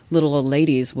to, little old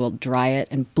ladies will dry it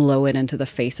and blow it into the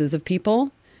faces of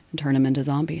people and turn them into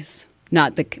zombies.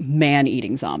 Not the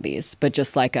man-eating zombies, but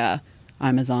just like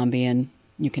I'm a zombie and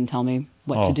you can tell me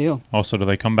what to do. Oh, so do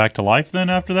they come back to life then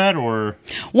after that, or?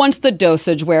 Once the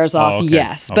dosage wears off, okay.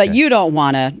 yes. But Okay. you don't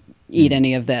want to eat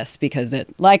any of this because it,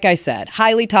 like I said,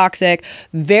 highly toxic,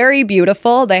 very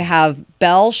beautiful. They have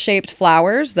bell-shaped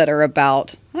flowers that are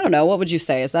about, I don't know, what would you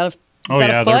say? Is that a foot?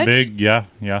 They're big. Yeah.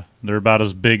 They're about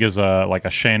as big as like a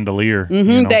chandelier. You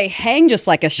know? They hang just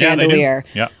like a chandelier.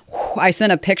 Yeah. I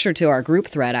sent a picture to our group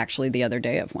thread actually the other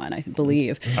day of one, I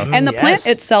believe. And the plant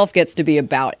itself gets to be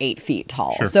about 8 feet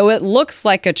tall. Sure. So it looks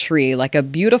like a tree, like a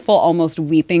beautiful, almost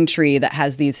weeping tree that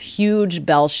has these huge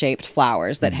bell-shaped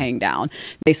flowers that hang down.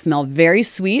 They smell very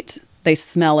sweet. They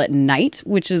smell at night,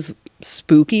 which is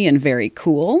spooky and very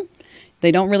cool.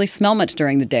 They don't really smell much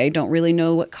during the day. Don't really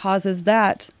know what causes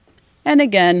that. And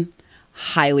again,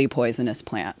 highly poisonous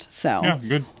plant. So Yeah,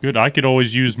 good. I could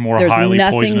always use more there's highly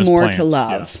nothing poisonous more plants. to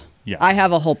love. Yeah. I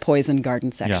have a whole poison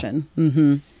garden section.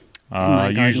 my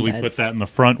garden Usually beds. put that in the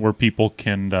front where people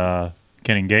can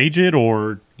engage it,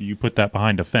 or do you put that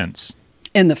behind a fence?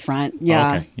 In the front,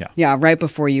 yeah. Okay, yeah. Yeah, right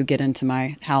before you get into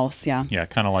my house, yeah. Yeah,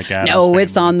 kind of like Adam's No, family.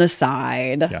 it's on the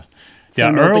side. Yeah. So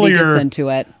Yeah, nobody earlier, gets into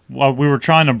it. Well, we were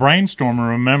trying to brainstorm and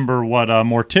remember what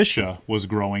Morticia was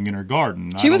growing in her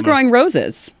garden. She was growing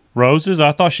roses. Roses?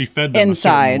 I thought she fed them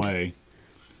Inside. a certain way.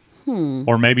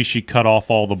 Or maybe she cut off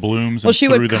all the blooms and Well, she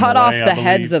threw would them cut off away, I the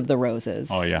heads believe. of the roses.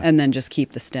 Oh, yeah. And then just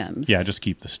keep the stems. Yeah, just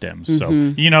keep the stems.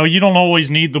 Mm-hmm. So, you don't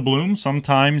always need the bloom.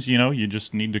 Sometimes, you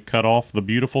just need to cut off the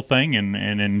beautiful thing and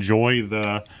enjoy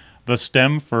the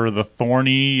stem for the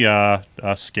thorny,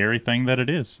 scary thing that it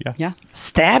is. Yeah. Yeah.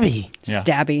 Stabby. Yeah.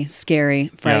 Stabby,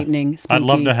 scary, frightening, spooky. I'd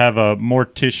love to have a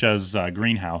Morticia's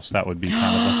greenhouse. That would be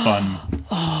kind of a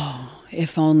fun.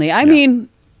 If only. I mean,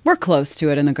 we're close to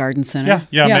it in the garden center.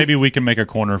 Yeah, maybe we can make a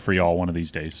corner for y'all one of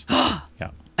these days. Yeah.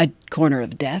 A corner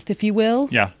of death, if you will.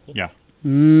 Yeah.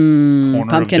 Corner of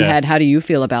Pumpkinhead, death. how do you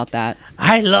feel about that?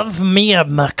 I love me a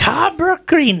macabre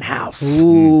greenhouse.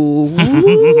 Ooh.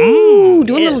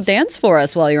 Do a little Yes. dance for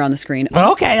us while you're on the screen.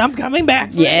 Okay, I'm coming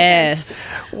back.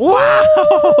 Yes. Wow.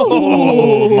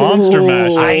 Oh, monster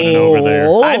mash happening over there.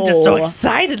 I'm just so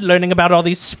excited learning about all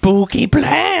these spooky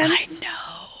plants. I know.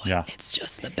 Yeah. It's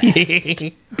just the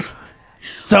best.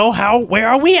 So where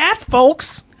are we at,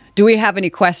 folks? Do we have any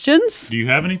questions? Do you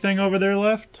have anything over there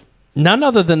left? None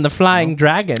other than the flying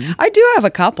dragon. I do have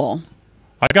a couple.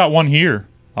 I got one here.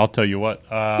 I'll tell you what.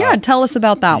 Yeah, tell us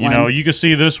about that one. You can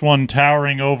see this one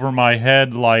towering over my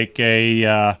head like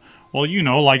a,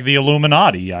 like the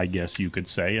Illuminati, I guess you could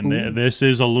say. And this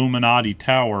is Illuminati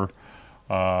Tower.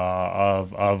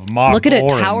 of mock Look at it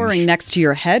orange. towering next to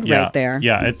your head right there.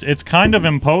 Yeah, it's kind of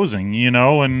imposing,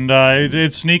 and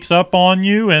it sneaks up on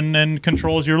you and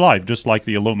controls your life, just like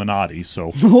the Illuminati.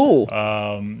 So, Ooh.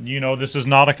 this is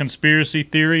not a conspiracy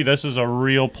theory. This is a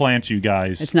real plant, you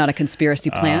guys. It's not a conspiracy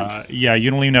plant. Yeah,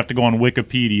 you don't even have to go on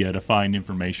Wikipedia to find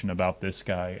information about this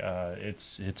guy.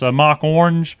 It's a mock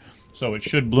orange, so it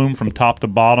should bloom from top to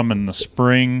bottom in the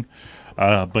spring.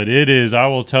 But it is, I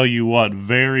will tell you what,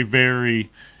 very, very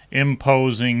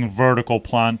imposing vertical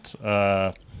plant.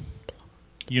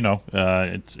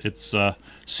 It's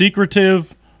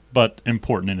secretive, but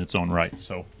important in its own right.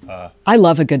 So I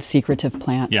love a good secretive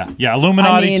plant. yeah,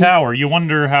 Illuminati Tower. You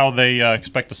wonder how they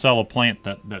expect to sell a plant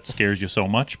that scares you so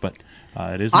much, but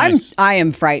it is nice. I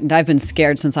am frightened. I've been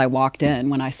scared since I walked in.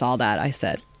 When I saw that, I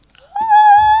said,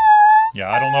 Yeah,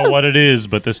 I don't know what it is,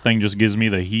 but this thing just gives me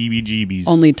the heebie-jeebies.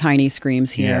 only tiny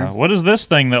screams here. Yeah. What is this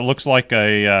thing that looks like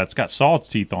it's got saw's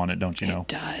teeth on it, don't you know? It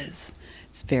does.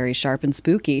 It's very sharp and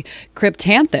spooky.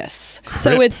 Cryptanthus.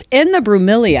 So it's in the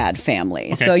bromeliad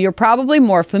family. Okay. So you're probably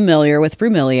more familiar with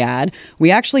bromeliad.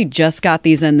 We actually just got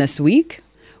these in this week.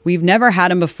 We've never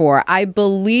had them before. I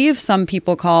believe some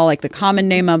people call, like, the common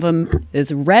name of them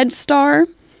is red star.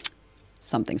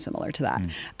 Something similar to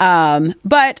that.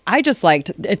 But I just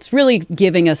liked, it's really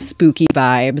giving us spooky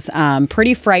vibes.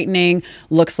 Pretty frightening.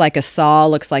 Looks like a saw.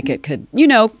 Looks like it could,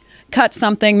 cut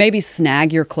something, maybe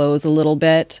snag your clothes a little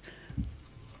bit.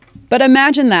 But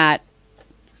imagine that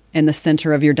in the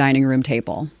center of your dining room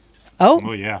table.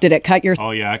 Oh, yeah. Did it cut your... Oh,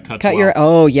 yeah, it cuts cut well. your...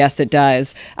 Oh, yes, it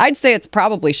does. I'd say it's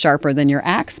probably sharper than your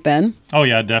axe, Ben. Oh,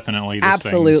 yeah, definitely.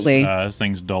 Absolutely. This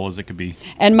thing's dull as it could be.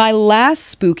 And my last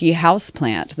spooky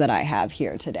houseplant that I have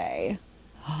here today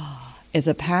is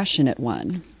a passionate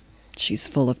one. She's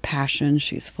full of passion.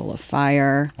 She's full of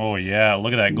fire. Oh, yeah,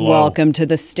 look at that glow. Welcome to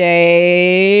the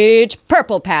stage,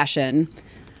 Purple Passion.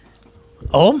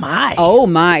 Oh, my. Oh,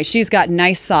 my. She's got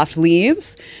nice, soft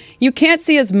leaves. You can't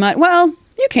see as much... Well...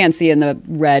 You can see in the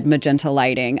red magenta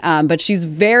lighting, but she's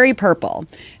very purple.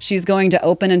 She's going to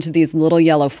open into these little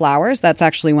yellow flowers. That's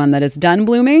actually one that is done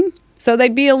blooming. So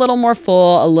they'd be a little more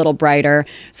full, a little brighter.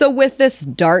 So with this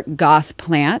dark goth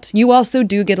plant, you also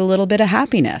do get a little bit of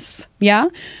happiness. Yeah?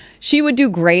 She would do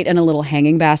great in a little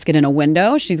hanging basket in a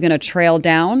window. She's going to trail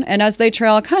down. And as they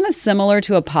trail, kind of similar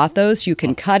to a pothos, you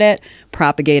can cut it,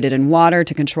 propagate it in water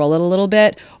to control it a little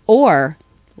bit, or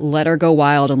let her go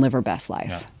wild and live her best life.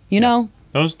 Yeah. You know?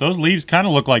 Those leaves kind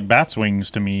of look like bat's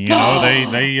wings to me. They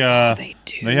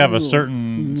do. They have a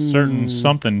certain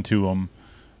something to them,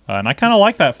 and I kind of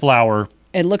like that flower.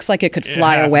 It looks like it could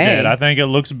fly half away. dead. I think it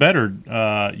looks better,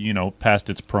 past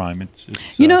its prime. It's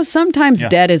sometimes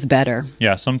dead is better.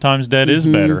 Yeah, sometimes dead is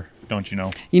better, don't you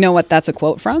know? You know what that's a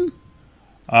quote from?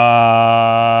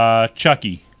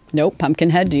 Chucky. Nope,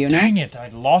 Pumpkinhead, do you know? Dang it, I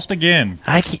lost again.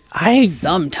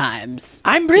 Sometimes.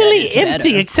 I'm really dead is empty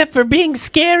better. except for being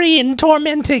scary and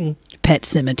tormenting. Pet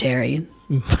Cemetery.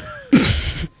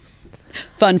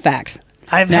 Fun fact.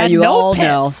 I've Now had you no all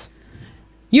pets. know.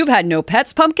 You've had no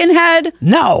pets, Pumpkinhead?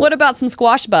 No. What about some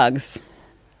squash bugs?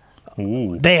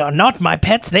 Ooh. They are not my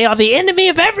pets. They are the enemy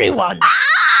of everyone.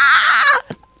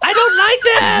 I don't like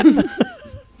them.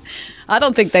 I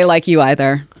don't think they like you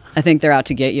either. I think they're out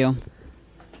to get you.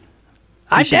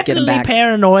 I'm should get 'em definitely back.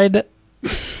 paranoid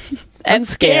And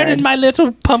scared in my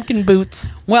little pumpkin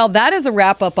boots. Well, that is a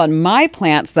wrap up on my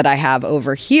plants that I have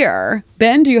over here.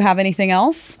 Ben, do you have anything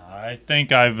else? I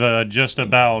think I've just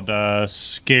about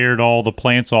scared all the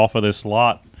plants off of this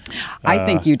lot. I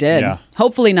think you did. yeah.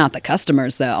 Hopefully not the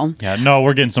customers, though. Yeah, no,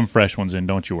 we're getting some fresh ones in.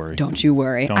 Don't you worry. Don't you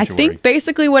worry. Don't I you think worry.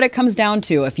 basically what it comes down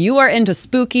to, if you are into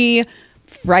spooky,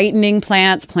 frightening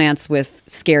plants, plants with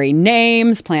scary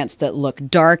names, plants that look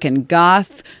dark and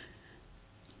goth,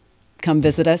 come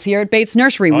visit us here at Bates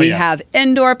Nursery. We yeah. have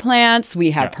indoor plants,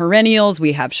 we have Yeah. perennials,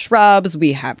 we have shrubs,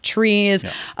 we have trees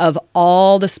of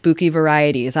all the spooky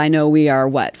varieties. I know we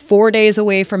are, 4 days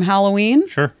away from Halloween?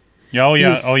 Sure. Yeah, oh yeah.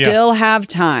 You still have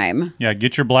time. Yeah,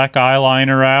 get your black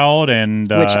eyeliner out and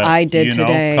Which I did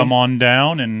today. Come on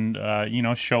down and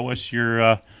show us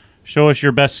your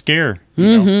best scare.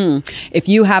 you know? If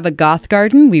you have a goth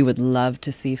garden, we would love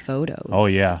to see photos. Oh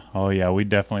yeah, we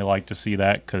definitely like to see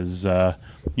that because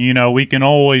we can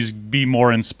always be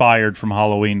more inspired from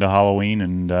Halloween to Halloween,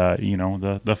 and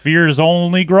the fear is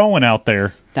only growing out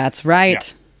there. That's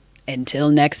right. Until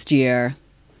next year.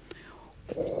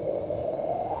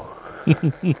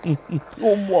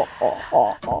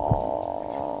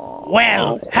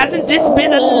 Well, hasn't this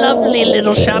been a lovely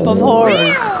little shop of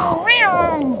horrors?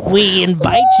 We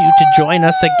invite you to join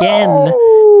us again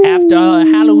after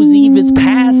Hallows Eve is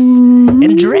past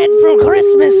and dreadful wonderful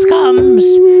Christmas comes,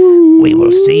 we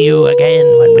will see you again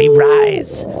when we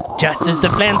rise, just as the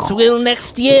plants will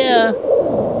next year.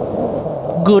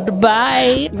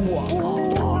 Goodbye.